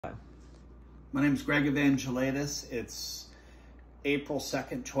My name is Greg Evangelides. It's April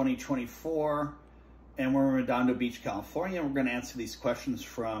 2nd, 2024, and we're in Redondo Beach, California. We're going to answer these questions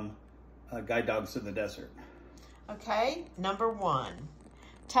from Guide Dogs in the Desert. Okay, number one.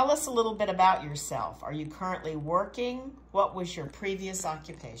 Tell us a little bit about yourself. Are you currently working? What was your previous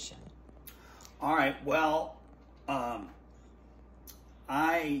occupation? All right, well,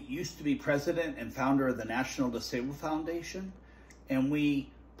 I used to be president and founder of the National Disabled Foundation, and we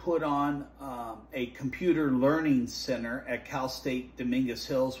put on a computer learning center at Cal State Dominguez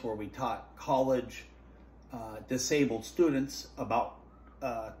Hills where we taught college disabled students about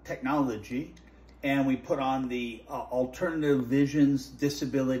technology. And we put on the Alternative Visions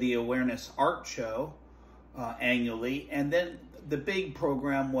Disability Awareness Art Show annually. And then the big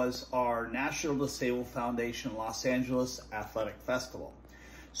program was our National Disabled Foundation Los Angeles Athletic Festival.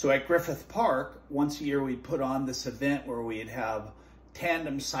 So at Griffith Park, once a year we'd put on this event where we'd have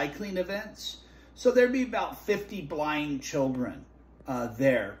tandem cycling events. So there'd be about 50 blind children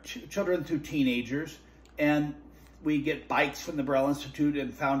there, children through teenagers, and we get bikes from the Braille Institute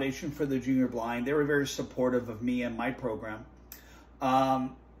and Foundation for the Junior Blind. They were very supportive of me and my program. The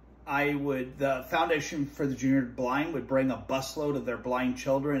Foundation for the Junior Blind would bring a busload of their blind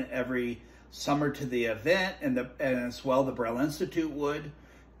children every summer to the event, and as well the Braille Institute would,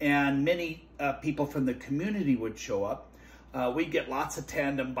 and many people from the community would show up. We'd get lots of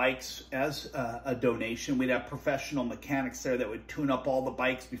tandem bikes as a donation. We'd have professional mechanics there that would tune up all the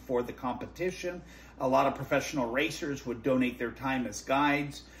bikes before the competition. A lot of professional racers would donate their time as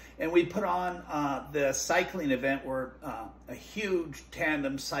guides. And we'd put on the cycling event, where a huge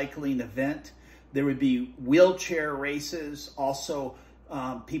tandem cycling event. There would be wheelchair races, also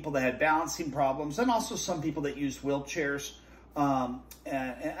people that had balancing problems, and also some people that used wheelchairs.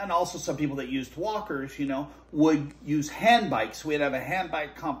 And also some people that used walkers, would use hand bikes. We'd have a hand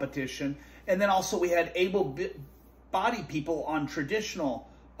bike competition. And then also we had able-bodied people on traditional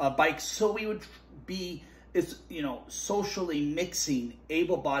bikes. So we would be, socially mixing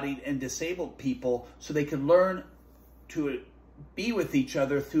able-bodied and disabled people so they could learn to be with each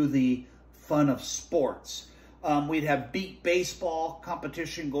other through the fun of sports. We'd have beat baseball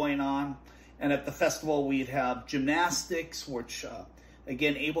competition going on. And at the festival, we'd have gymnastics, which,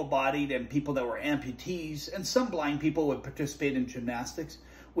 again, able-bodied and people that were amputees, and some blind people would participate in gymnastics.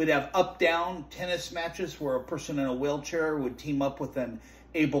 We'd have up-down tennis matches where a person in a wheelchair would team up with an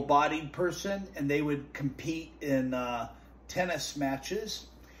able-bodied person, and they would compete in tennis matches.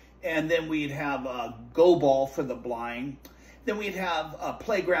 And then we'd have a go-ball for the blind. Then we'd have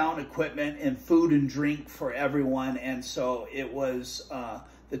playground equipment and food and drink for everyone. And so it was...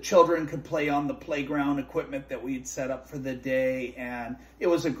 the children could play on the playground equipment that we'd set up for the day, and it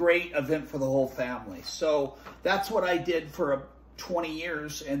was a great event for the whole family. So that's what I did for 20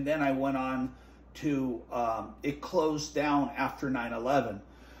 years, and then I went on to, it closed down after 9/11.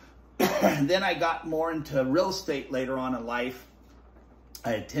 Then I got more into real estate later on in life.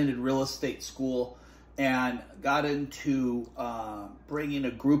 I attended real estate school and got into bringing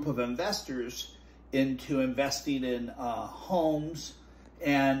a group of investors into investing in homes.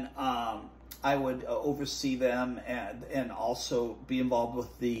 And I would oversee them and also be involved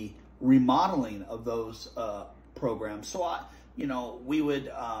with the remodeling of those programs. So, we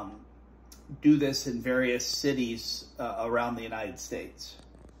would do this in various cities around the United States.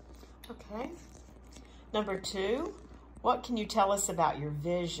 Okay. Number two, what can you tell us about your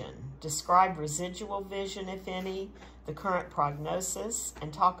vision? Describe residual vision, if any, the current prognosis,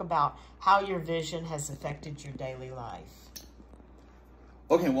 and talk about how your vision has affected your daily life.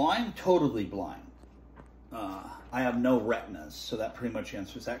 Okay, well, I'm totally blind. I have no retinas, so that pretty much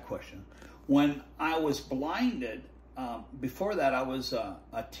answers that question. When I was blinded, before that, I was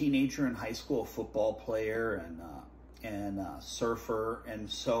a teenager in high school, a football player and a surfer, and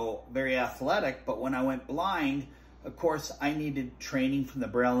so very athletic. But when I went blind, of course, I needed training from the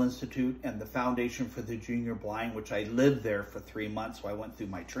Braille Institute and the Foundation for the Junior Blind, which I lived there for 3 months, so I went through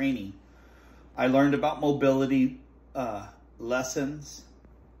my training. I learned about mobility lessons,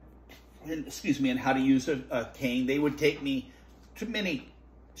 and how to use a cane. They would take me to many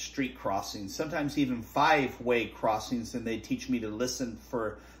street crossings, sometimes even 5-way crossings, and they'd teach me to listen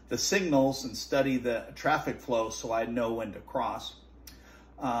for the signals and study the traffic flow so I'd know when to cross.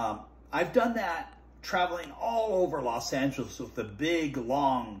 I've done that traveling all over Los Angeles with a big,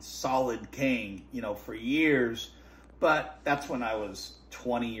 long, solid cane, for years. But that's when I was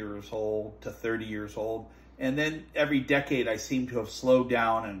 20 years old to 30 years old. And then every decade, I seem to have slowed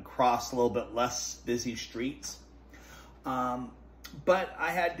down and crossed a little bit less busy streets. But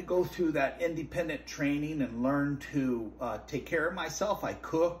I had to go through that independent training and learn to take care of myself. I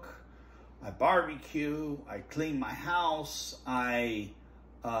cook. I barbecue, I clean my house, I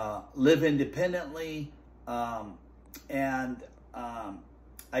live independently, and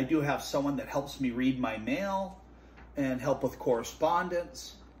I do have someone that helps me read my mail and help with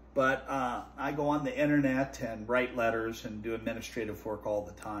correspondence. But I go on the internet and write letters and do administrative work all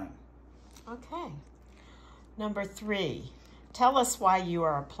the time. Okay. Number 3, tell us why you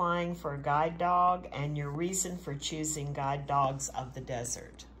are applying for a guide dog and your reason for choosing Guide Dogs of the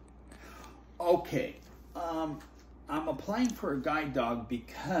Desert. Okay. I'm applying for a guide dog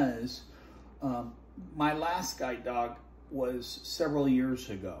because my last guide dog was several years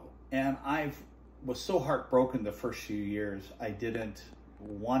ago, and I was so heartbroken the first few years. I didn't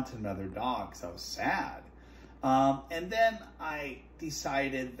want another dog because I was sad. And then I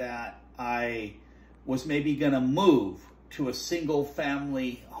decided that I was maybe going to move to a single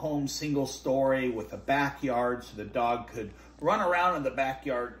family home, single story with a backyard so the dog could run around in the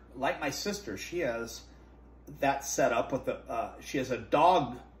backyard like my sister. She has that set up with she has a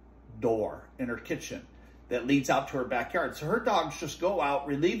dog door in her kitchen that leads out to her backyard. So her dogs just go out,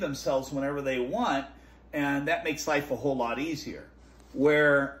 relieve themselves whenever they want, and that makes life a whole lot easier.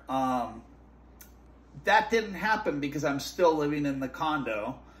 Where that didn't happen because I'm still living in the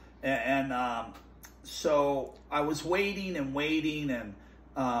condo, and so I was waiting and waiting, and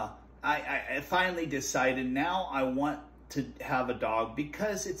I finally decided now I want to have a dog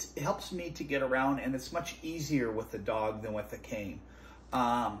because it helps me to get around, and it's much easier with a dog than with a cane.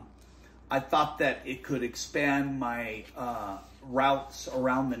 I thought that it could expand my routes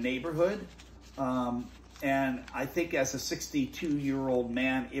around the neighborhood. And I think as a 62-year-old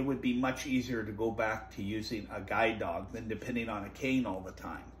man, it would be much easier to go back to using a guide dog than depending on a cane all the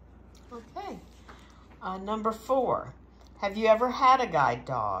time. Okay. Number 4, have you ever had a guide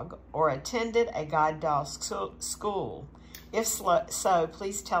dog or attended a guide dog school? If so,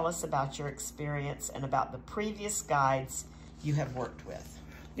 please tell us about your experience and about the previous guides you have worked with.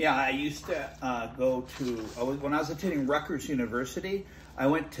 Yeah, I used to go to, when I was attending Rutgers University, I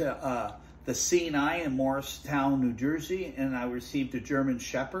went to the Sinai in Morristown, New Jersey, and I received a German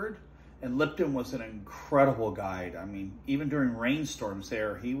Shepherd. And Lipton was an incredible guide. I mean, even during rainstorms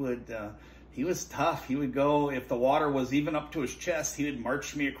there, he was tough. He would go, if the water was even up to his chest, he would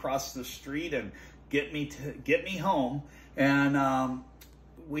march me across the street and get me home. And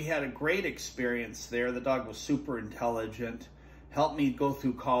we had a great experience there. The dog was super intelligent, helped me go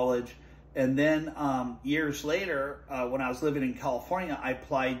through college. And then years later, when I was living in California, I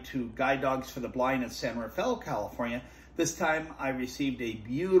applied to Guide Dogs for the Blind in San Rafael, California. This time I received a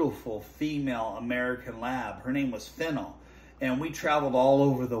beautiful female American lab. Her name was Fennel. And we traveled all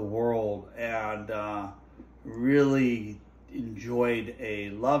over the world and really enjoyed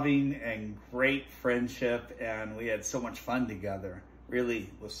a loving and great friendship. And we had so much fun together. Really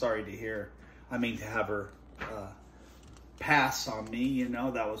was sorry to have her pass on me, you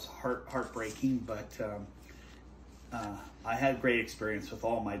know. That was heartbreaking, but I had great experience with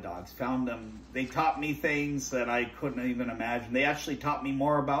all my dogs. Found them, they taught me things that I couldn't even imagine. They actually taught me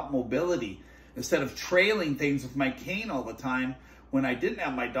more about mobility. Instead of trailing things with my cane all the time, when I didn't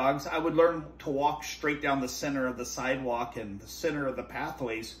have my dogs, I would learn to walk straight down the center of the sidewalk and the center of the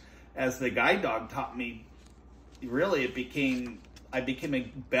pathways. As the guide dog taught me, really I became a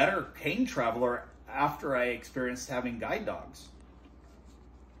better cane traveler after I experienced having guide dogs.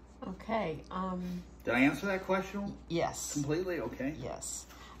 Okay. Did I answer that question? Yes. Completely? Okay. Yes.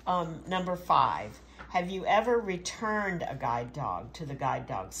 Number 5, have you ever returned a guide dog to the guide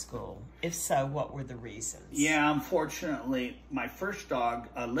dog school? If so, what were the reasons? Yeah, unfortunately, my first dog,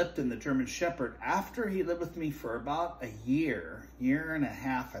 Lipton, the German Shepherd, after he lived with me for about a year and a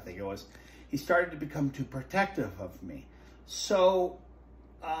half, I think it was, he started to become too protective of me. So,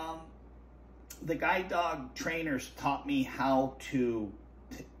 the guide dog trainers taught me how to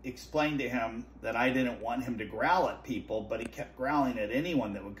explain to him that I didn't want him to growl at people, but he kept growling at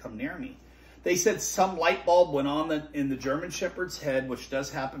anyone that would come near me. They said some light bulb went on in the German Shepherd's head, which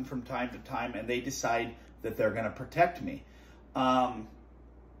does happen from time to time, and they decide that they're going to protect me. That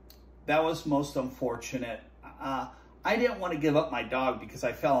was most unfortunate. I didn't want to give up my dog because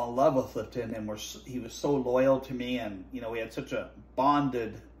I fell in love with Lipton, and he was so loyal to me, and we had such a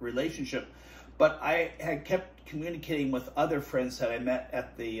bonded relationship. But I had kept communicating with other friends that I met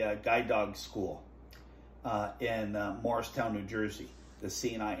at the guide dog school in Morristown, New Jersey, the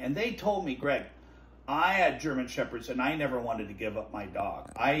Sinai. And they told me, Greg, I had German Shepherds and I never wanted to give up my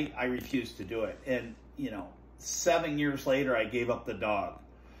dog. I refused to do it. And, 7 years later, I gave up the dog.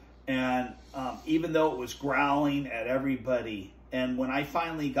 And even though it was growling at everybody, and when I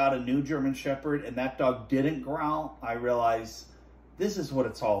finally got a new German Shepherd and that dog didn't growl, I realized this is what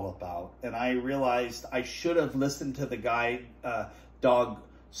it's all about. And I realized I should have listened to the guide dog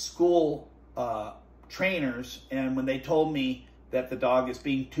school trainers, and when they told me that the dog is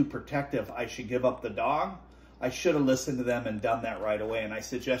being too protective, I should give up the dog, I should have listened to them and done that right away, and I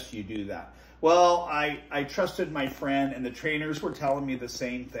suggest you do that. Well, I trusted my friend, and the trainers were telling me the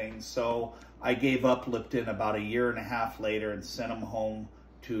same thing, so I gave up Lipton about 1.5 years later and sent him home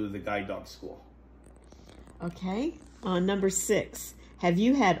to the guide dog school. Okay, number 6, have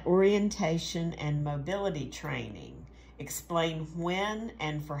you had orientation and mobility training? Explain when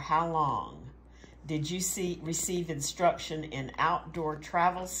and for how long. Did you receive instruction in outdoor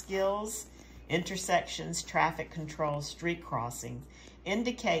travel skills, intersections, traffic control, street crossing?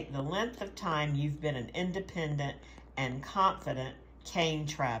 Indicate the length of time you've been an independent and confident cane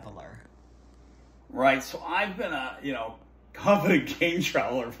traveler. Right, so I've been a, confident cane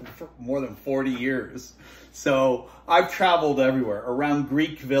traveler for more than 40 years. So I've traveled everywhere, around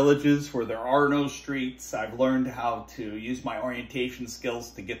Greek villages where there are no streets. I've learned how to use my orientation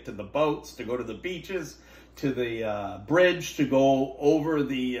skills to get to the boats, to go to the beaches, to the bridge, to go over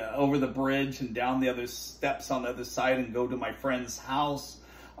the bridge and down the other steps on the other side and go to my friend's house.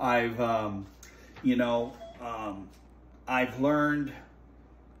 I've learned,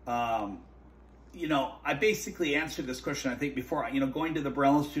 I basically answered this question, I think, before. Going to the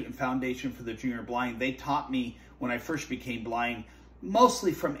Braille Institute and Foundation for the Junior Blind, they taught me when I first became blind,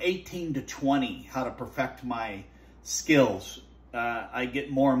 mostly from 18 to 20, how to perfect my skills. I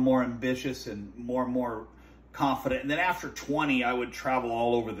get more and more ambitious and more confident. And then after 20, I would travel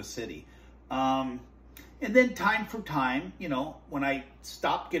all over the city. And then time for time, when I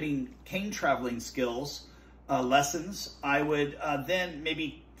stopped getting cane traveling skills, lessons, I would then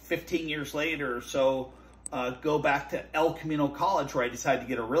maybe 15 years later or so, go back to El Camino College where I decided to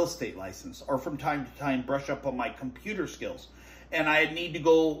get a real estate license, or from time to time brush up on my computer skills. And I need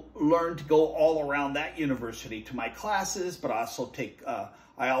to learn to go all around that university to my classes, but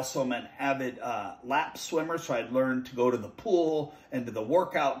I also am an avid lap swimmer, so I'd learned to go to the pool and to the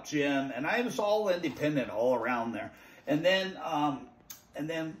workout gym, and I was all independent all around there. And then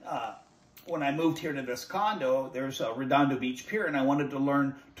when I moved here to this condo, there's a Redondo Beach Pier, and I wanted to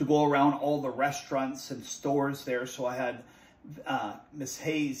learn to go around all the restaurants and stores there. So I had Miss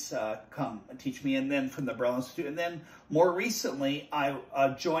Hayes come and teach me, and then from the Braille Institute. And then more recently, I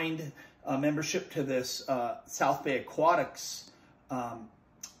joined a membership to this South Bay Aquatics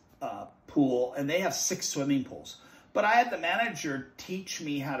pool, and they have 6 swimming pools. But I had the manager teach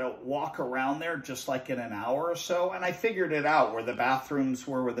me how to walk around there just like in an hour or so, and I figured it out, where the bathrooms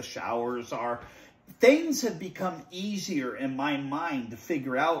were, where the showers are. Things have become easier in my mind to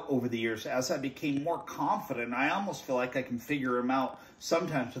figure out over the years as I became more confident. I almost feel like I can figure them out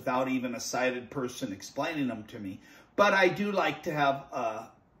sometimes without even a sighted person explaining them to me. But I do like to have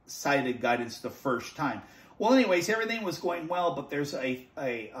sighted guidance the first time. Well, anyways, everything was going well, but there's a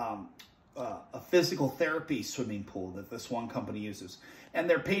physical therapy swimming pool that this one company uses. And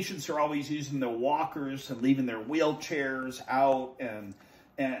their patients are always using their walkers and leaving their wheelchairs out, and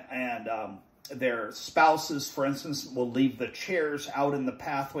their spouses, for instance, will leave the chairs out in the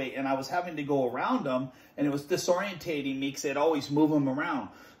pathway. And I was having to go around them, and it was disorientating me because they'd always move them around.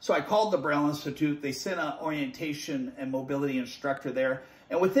 So I called the Braille Institute. They sent an orientation and mobility instructor there.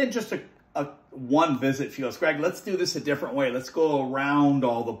 And within just one visit, she goes, "Greg, let's do this a different way. Let's go around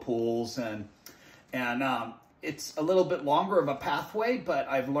all the pools." And it's a little bit longer of a pathway, but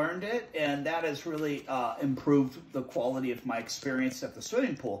I've learned it, and that has really improved the quality of my experience at the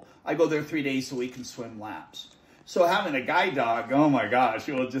swimming pool. I go there 3 days a week and swim laps. So having a guide dog, oh my gosh,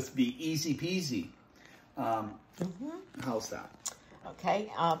 it will just be easy peasy. How's that?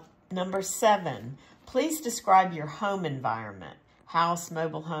 Okay, number 7, please describe your home environment. House,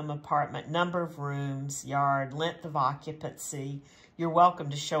 mobile home, apartment, number of rooms, yard, length of occupancy. You're welcome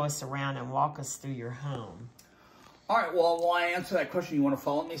to show us around and walk us through your home. All right, well, while I answer that question, you want to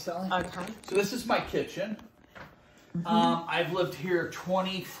follow me, Sally? Okay. So this is my kitchen. I've lived here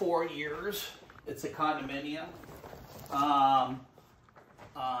 24 years. It's a condominium. What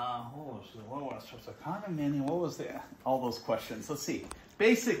was a condominium? What was that? All those questions. Let's see.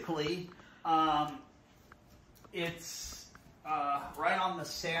 Basically, it's right on the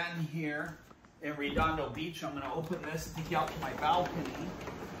sand here in Redondo Beach. I'm going to open this and take you out to my balcony.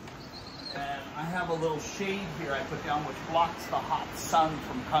 And I have a little shade here I put down which blocks the hot sun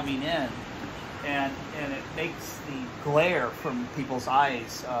from coming in. And it makes the glare from people's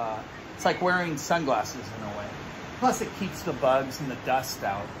eyes. It's like wearing sunglasses in a way. Plus it keeps the bugs and the dust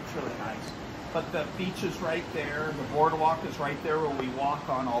out. It's really nice. But the beach is right there. The boardwalk is right there where we walk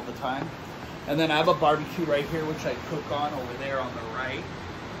on all the time. And then I have a barbecue right here, which I cook on over there on the right.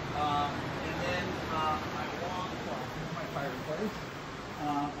 And then I walk, well, here's my fireplace.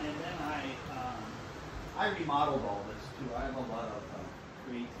 And then I remodeled all this too. I have a lot of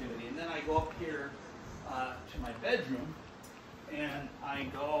creativity. And then I go up here to my bedroom, and I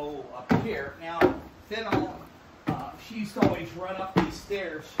go up here. Now, Fennel, she used to always run up these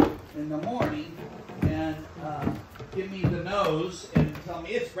stairs in the morning and give me the nose and tell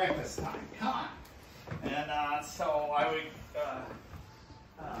me it's breakfast time. Come on. And so I would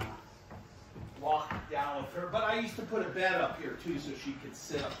walk down with her. But I used to put a bed up here too so she could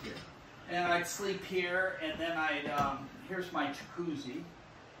sit up here. And I'd sleep here, and then here's my jacuzzi.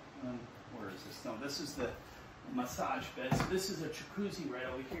 Where is this? No, this is the massage bed. So this is a jacuzzi right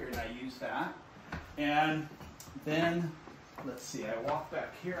over here, and I use that. And then, let's see, I walk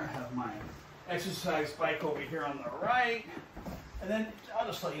back here. I have my exercise bike over here on the right. And then I'll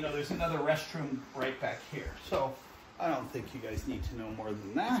just let you know there's another restroom right back here. So I don't think you guys need to know more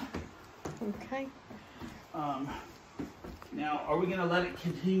than that. Okay. Now, are we going to let it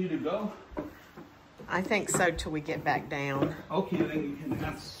continue to go? I think so till we get back down. Okay, then you can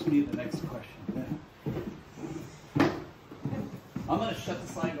ask me the next question. Yeah. I'm going to shut the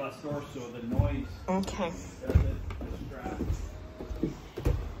sliding glass door so the noise Okay. doesn't distract.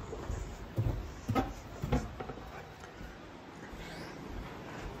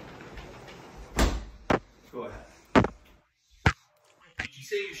 Go ahead. Did you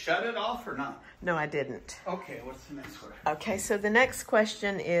say you shut it off or not? No, I didn't. Okay, what's the next question? Okay, so the next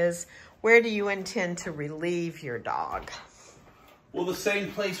question is, where do you intend to relieve your dog? Well, the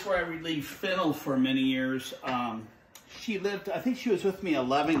same place where I relieved Fennel for many years. She lived, I think she was with me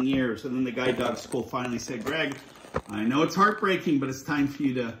 11 years, and then the guide dog school finally said, Greg, I know it's heartbreaking, but it's time for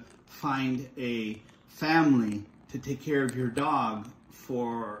you to find a family to take care of your dog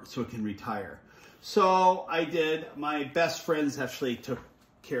so it can retire. So I did. My best friends actually took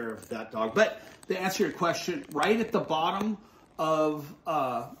care of that dog. But to answer your question, right at the bottom of,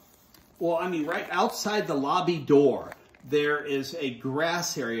 right outside the lobby door, there is a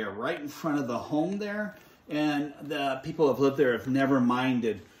grass area right in front of the home there. And the people who have lived there have never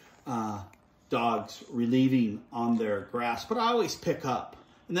minded dogs relieving on their grass. But I always pick up.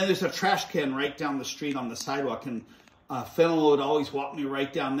 And then there's a trash can right down the street on the sidewalk. And Fennel would always walk me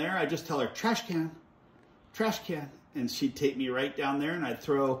right down there. I just tell her, trash can. And she'd take me right down there, and I'd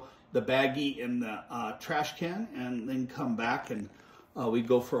throw the baggie in the trash can and then come back, and we'd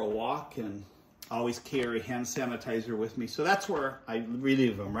go for a walk, and always carry hand sanitizer with me. So that's where I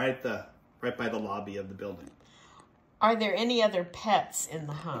relieve them, right by the lobby of the building. Are there any other pets in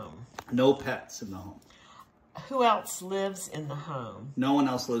the home? No pets in the home. Who else lives in the home? No one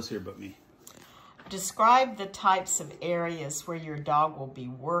else lives here but me. Describe the types of areas where your dog will be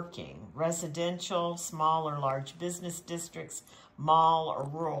working. Residential, small or large business districts, mall or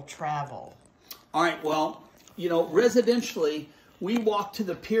rural travel. All right, well, residentially, we walk to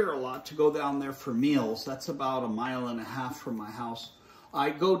the pier a lot to go down there for meals. That's about 1.5 miles from my house.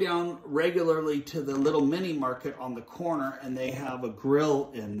 I go down regularly to the little mini market on the corner, and they have a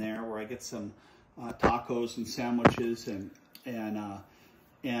grill in there where I get some tacos and sandwiches, and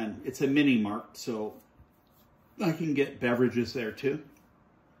it's a mini mart, so I can get beverages there too.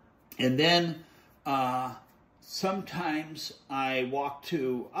 And then sometimes I walk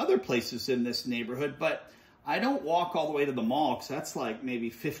to other places in this neighborhood, but I don't walk all the way to the mall because that's like maybe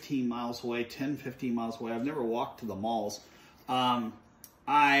 15 miles away, 10, 15 miles away. I've never walked to the malls.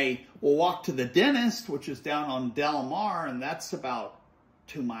 I will walk to the dentist, which is down on Del Mar, and that's about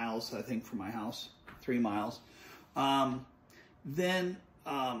 2 miles, I think, from my house, 3 miles. Then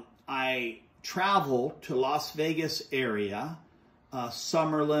I travel to Las Vegas area,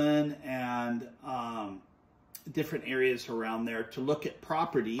 Summerlin, and different areas around there to look at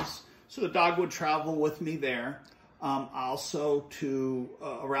properties. So the dog would travel with me there. Also to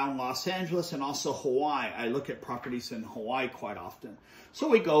around Los Angeles and also Hawaii. I look at properties in Hawaii quite often. So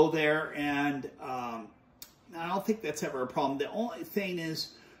we go there, and I don't think that's ever a problem. The only thing is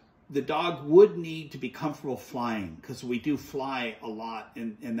the dog would need to be comfortable flying, because we do fly a lot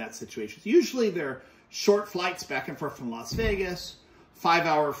in that situation. Usually they're short flights back and forth from Las Vegas,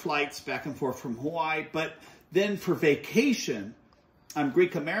 5-hour flights back and forth from Hawaii. But then for vacation, I'm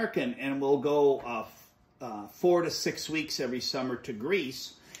Greek American, and we'll go 4 to 6 weeks every summer to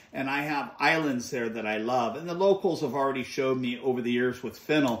Greece. And I have islands there that I love. And the locals have already showed me over the years with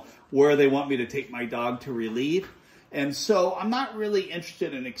Fennel where they want me to take my dog to relieve. And so I'm not really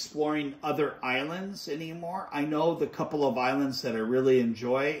interested in exploring other islands anymore. I know the couple of islands that I really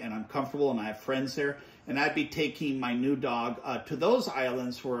enjoy and I'm comfortable and I have friends there And I'd be taking my new dog to those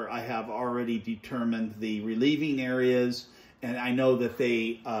islands where I have already determined the relieving areas, and I know that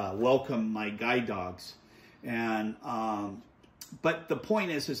they welcome my guide dogs. And but the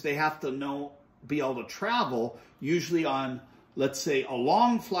point is they have to be able to travel, usually on, let's say, a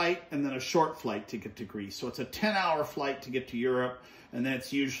long flight and then a short flight to get to Greece. So it's a 10-hour flight to get to Europe, and then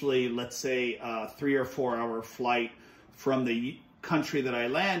it's usually, let's say, a 3 or 4 hour flight from the country that I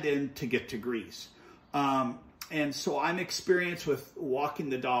land in to get to Greece. And so I'm experienced with walking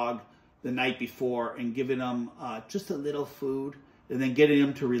the dog the night before and giving them just a little food, and then getting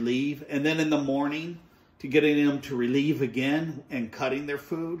them to relieve, and then in the morning to getting them to relieve again and cutting their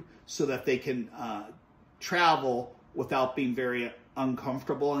food so that they can travel without being very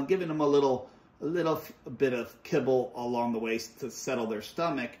uncomfortable, and giving them a little bit of kibble along the way to settle their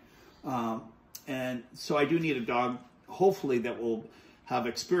stomach. And so I do need a dog, hopefully, that will have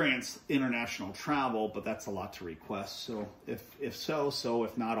experienced international travel, but that's a lot to request. So if so,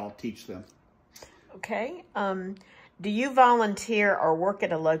 if not, I'll teach them. Okay. Do you volunteer or work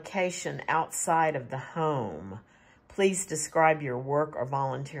at a location outside of the home? Please describe your work or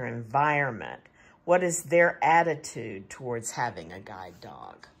volunteer environment. What is their attitude towards having a guide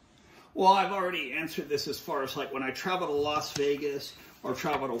dog? Well, I've already answered this as far as like when I travel to Las Vegas or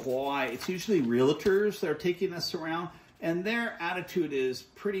travel to Hawaii, it's usually realtors that are taking us around. And their attitude is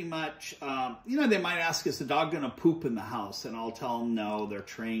pretty much, they might ask, is the dog going to poop in the house? And I'll tell them no, they're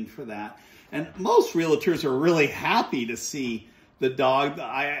trained for that. And most realtors are really happy to see the dog.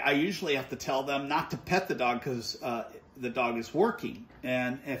 I usually have to tell them not to pet the dog because the dog is working.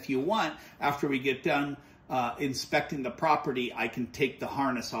 And if you want, after we get done inspecting the property, I can take the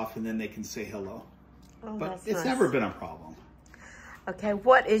harness off and then they can say hello. Oh, but that's it's nice. never been a problem. Okay,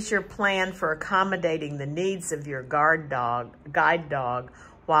 what is your plan for accommodating the needs of your guide dog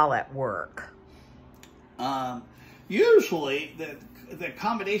while at work? Usually, the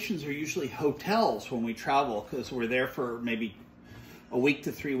accommodations are usually hotels when we travel, because we're there for maybe a week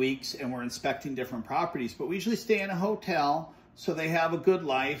to 3 weeks and we're inspecting different properties. But we usually stay in a hotel so they have a good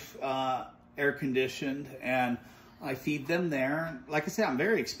life, air conditioned, and I feed them there. Like I said, I'm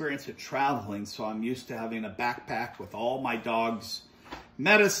very experienced at traveling, so I'm used to having a backpack with all my dog's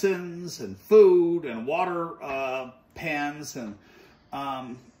medicines and food and water pans and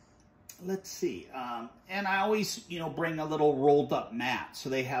let's see, and I always bring a little rolled up mat so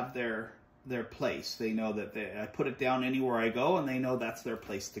they have their place. They know that I put it down anywhere I go, and they know that's their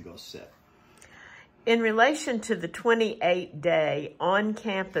place to go sit. In relation to the 28-day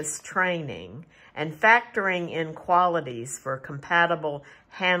on-campus training and factoring in qualities for a compatible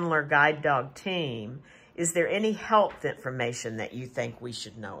handler guide dog team, is there any health information that you think we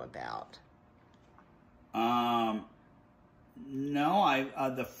should know about? No,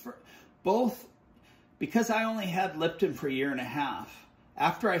 both, because I only had Lipton for a year and a half.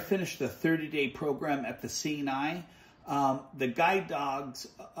 After I finished the 30-day program at the CNI, the guide dogs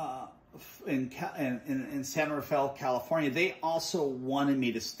in San Rafael, California, they also wanted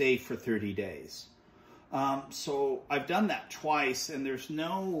me to stay for 30 days. So I've done that twice, and there's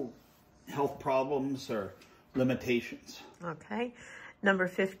no health problems or limitations. Okay. Number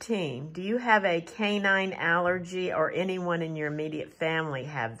 15, do you have a canine allergy or anyone in your immediate family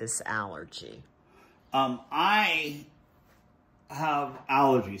have this allergy? I have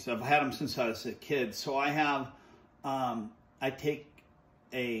allergies. I've had them since I was a kid. So I have, I take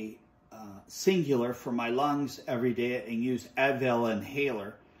a Singular for my lungs every day and use Advil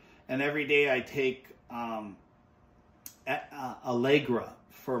inhaler. And every day I take Allegra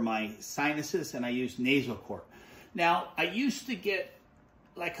for my sinuses, and I use Nasocort. Now, I used to get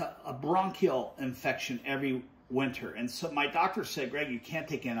like a bronchial infection every winter. And so my doctor said, Greg, you can't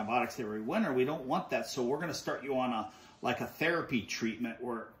take antibiotics every winter. We don't want that. So we're going to start you on a therapy treatment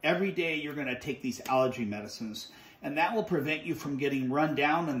where every day you're going to take these allergy medicines. And that will prevent you from getting run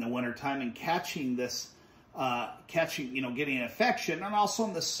down in the wintertime and catching this, getting an infection. And also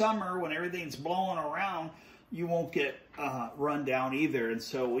in the summer when everything's blowing around, you won't get run down either. And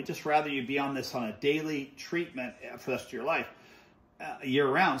so we just rather you be on this on a daily treatment for the rest of your life, year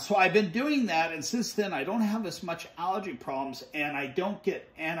round. So I've been doing that, and since then I don't have as much allergy problems, and I don't get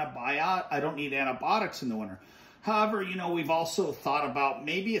I don't need antibiotics in the winter. However, we've also thought about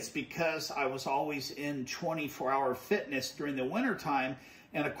maybe it's because I was always in 24-hour fitness during the wintertime.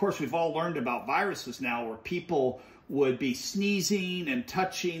 And of course, we've all learned about viruses now where people would be sneezing and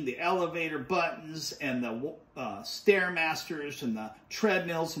touching the elevator buttons and the Stairmasters and the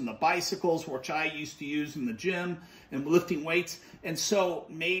treadmills and the bicycles, which I used to use in the gym and lifting weights. And so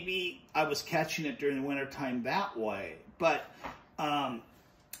maybe I was catching it during the wintertime that way. But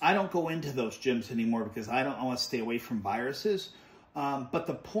I don't go into those gyms anymore because I want to stay away from viruses. But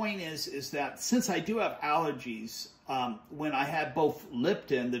the point is that since I do have allergies, when I had both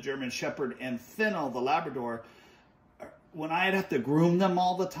Lipton, the German Shepherd, and Fennel, the Labrador, when I'd have to groom them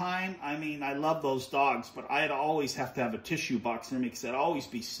all the time, I mean, I love those dogs, but I'd always have to have a tissue box in me because I'd always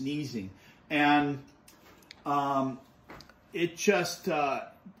be sneezing. And it just,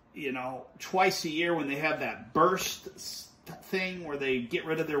 you know, twice a year when they have that burst thing where they get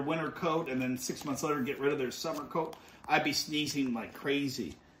rid of their winter coat and then 6 months later get rid of their summer coat, I'd be sneezing like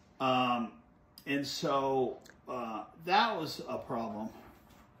crazy. And so that was a problem.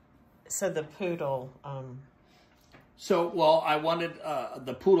 So the poodle... So, well, I wanted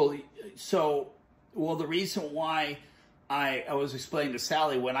the poodle. So, well, the reason why I was explaining to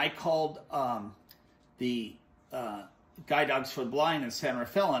Sally, when I called the Guide Dogs for the Blind in San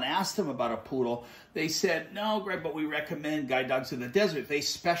Rafael and asked them about a poodle, they said, no, Greg, but we recommend Guide Dogs in the Desert. They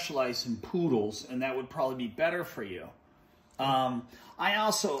specialize in poodles, and that would probably be better for you. I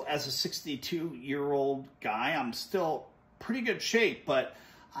also, as a 62-year-old guy, I'm still pretty good shape, but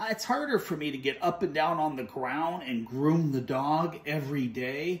it's harder for me to get up and down on the ground and groom the dog every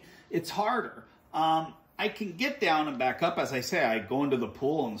day. It's harder. I can get down and back up. As I say, I go into the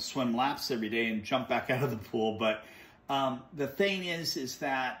pool and swim laps every day and jump back out of the pool. But the thing is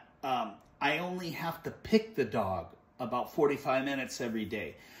that I only have to pick the dog about 45 minutes every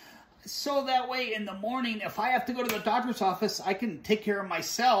day. So that way in the morning, if I have to go to the doctor's office, I can take care of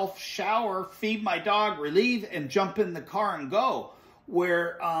myself, shower, feed my dog, relieve, and jump in the car and go.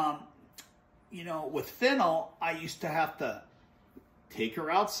 Where, you know, with Fennel, I used to have to take her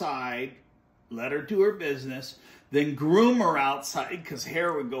outside, let her do her business, then groom her outside because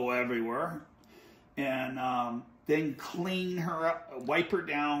hair would go everywhere, and then clean her up, wipe her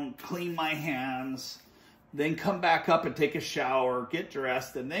down, clean my hands, then come back up and take a shower, get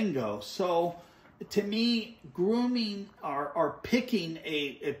dressed, and then go. So to me, grooming or picking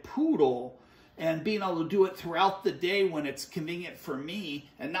a poodle and being able to do it throughout the day when it's convenient for me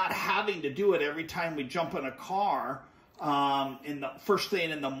and not having to do it every time we jump in a car in the first thing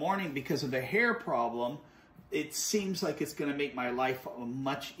in the morning because of the hair problem, it seems like it's going to make my life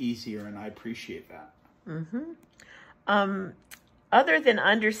much easier, and I appreciate that. Mm-hmm. Other than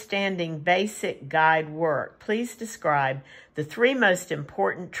understanding basic guide work, please describe the 3 most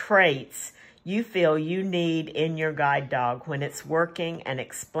important traits you feel you need in your guide dog when it's working, and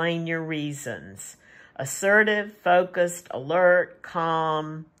explain your reasons. Assertive, focused, alert,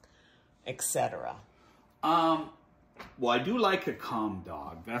 calm, etc. Well, I do like a calm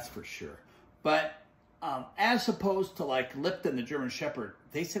dog, that's for sure. But as opposed to like Lipton, the German Shepherd,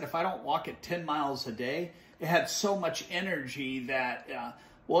 they said if I don't walk it 10 miles a day, it had so much energy that,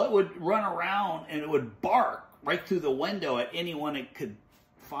 well, it would run around and it would bark right through the window at anyone it could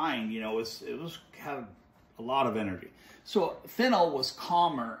find. You know, it was had a lot of energy. So Fennel was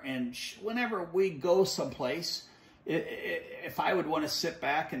calmer, and whenever we go someplace, if I would want to sit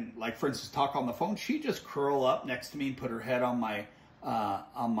back and, like, for instance, talk on the phone, she'd just curl up next to me and put her head on my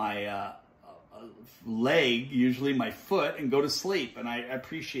leg, usually my foot, and go to sleep, and I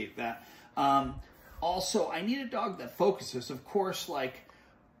appreciate that. Also, I need a dog that focuses. Of course, like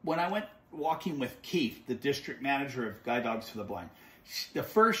when I went walking with Keith, the district manager of Guide Dogs for the Blind, the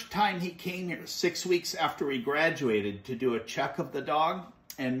first time he came here, 6 weeks after we graduated, to do a check of the dog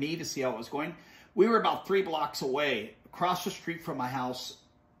and me to see how it was going, we were about 3 blocks away, across the street from my house,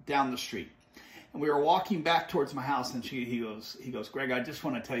 down the street. And we were walking back towards my house, and he goes, Greg, I just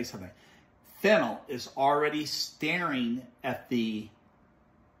want to tell you something. Fennel is already staring at the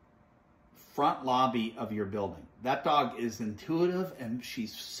front lobby of your building. That dog is intuitive, and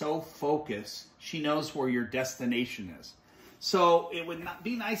she's so focused. She knows where your destination is. So it would not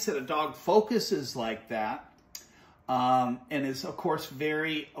be nice that a dog focuses like that, and is, of course,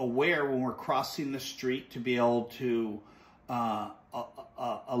 very aware when we're crossing the street to be able to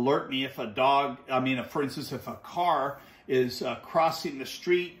alert me if a dog, for instance, if a car is crossing the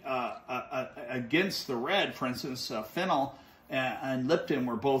street against the red, for instance, Fennel and Lipton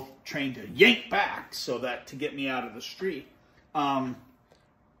were both trained to yank back so that to get me out of the street.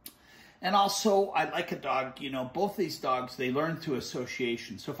 And also, I like a dog, you know, both these dogs, they learn through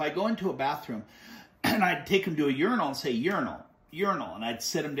association. So if I go into a bathroom and I'd take them to a urinal and say, urinal, urinal, and I'd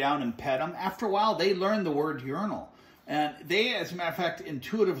sit them down and pet them, after a while, they learn the word urinal. And they, as a matter of fact,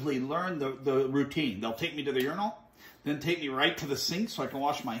 intuitively learn the routine. They'll take me to the urinal, then take me right to the sink so I can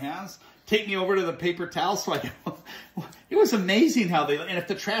wash my hands, take me over to the paper towel so I can... It was amazing how they... And if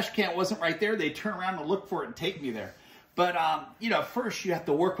the trash can wasn't right there, they'd turn around and look for it and take me there. But, you know, first you have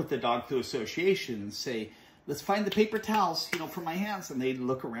to work with the dog through association and say, let's find the paper towels, you know, for my hands, and they'd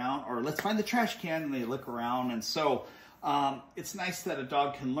look around, or let's find the trash can, and they look around. And so it's nice that a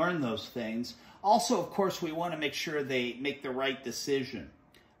dog can learn those things. Also, of course, we want to make sure they make the right decision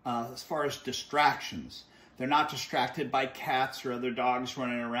as far as distractions. They're not distracted by cats or other dogs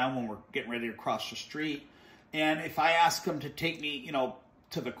running around when we're getting ready to cross the street. And if I ask them to take me, you know,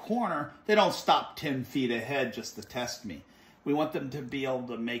 to the corner, they don't stop 10 feet ahead just to test me. We want them to be able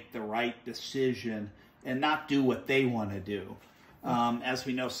to make the right decision and not do what they want to do. As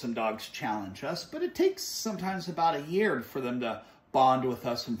we know, some dogs challenge us, but it takes sometimes about a year for them to bond with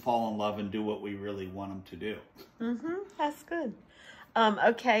us and fall in love and do what we really want them to do. That's good.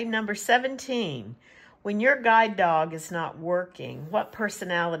 Okay, number 17. When your guide dog is not working, what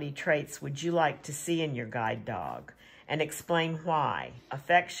personality traits would you like to see in your guide dog? And explain why.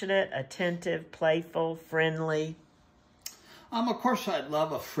 Affectionate, attentive, playful, friendly. Of course, I'd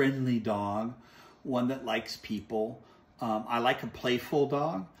love a friendly dog, one that likes people. I like a playful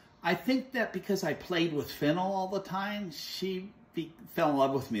dog. I think that because I played with Fennel all the time, she fell in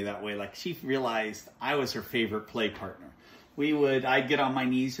love with me that way. Like, she realized I was her favorite play partner. I'd get on my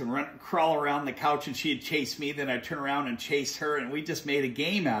knees and crawl around the couch, and she'd chase me. Then I'd turn around and chase her, and we just made a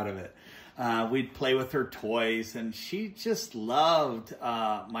game out of it. We'd play with her toys, and she just loved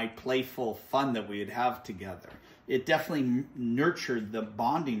my playful fun that we'd have together. It definitely nurtured the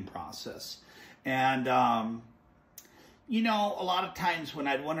bonding process. And, you know, a lot of times when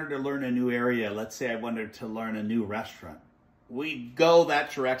I'd want her to learn a new area, let's say I wanted her to learn a new restaurant, we'd go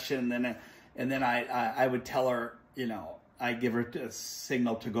that direction, and then I would tell her, you know, I'd give her a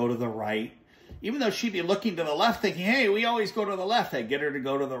signal to go to the right. Even though she'd be looking to the left thinking, hey, we always go to the left, I'd get her to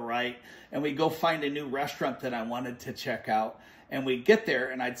go to the right, and we'd go find a new restaurant that I wanted to check out. And we'd get there,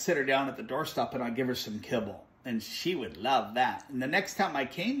 and I'd sit her down at the doorstop, and I'd give her some kibble. And she would love that. And the next time I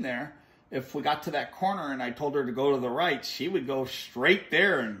came there, if we got to that corner and I told her to go to the right, she would go straight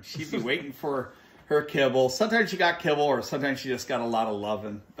there, and she'd be waiting for her kibble. Sometimes she got kibble, or sometimes she just got a lot of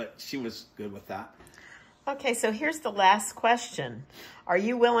loving, but she was good with that. Okay, so here's the last question. Are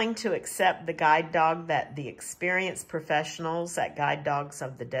you willing to accept the guide dog that the experienced professionals at Guide Dogs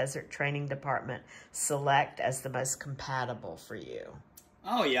of the Desert Training Department select as the most compatible for you?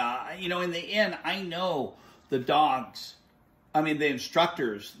 Oh, yeah. You know, in the end, I know the dogs, the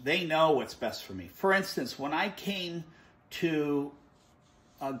instructors, they know what's best for me. For instance, when I came to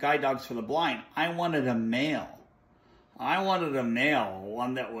Guide Dogs for the Blind, I wanted a male.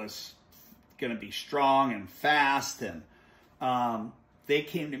 One that was going to be strong and fast. And they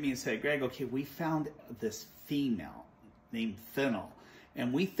came to me and said, Greg, okay, we found this female named Fennel,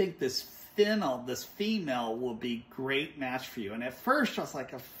 and we think this female will be great match for you. And at first I was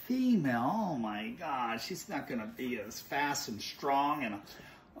like, a female? Oh my gosh, she's not going to be as fast and strong. And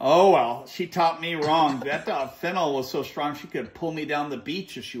oh well, she taught me wrong. That Fennel was so strong she could pull me down the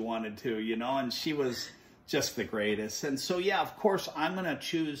beach if she wanted to, you know, and she was just the greatest. And so yeah, of course I'm going to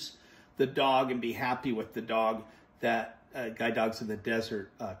choose the dog and be happy with the dog that Guide Dogs of the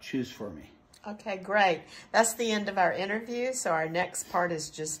Desert choose for me. Okay, great. That's the end of our interview. So our next part is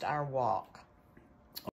just our walk.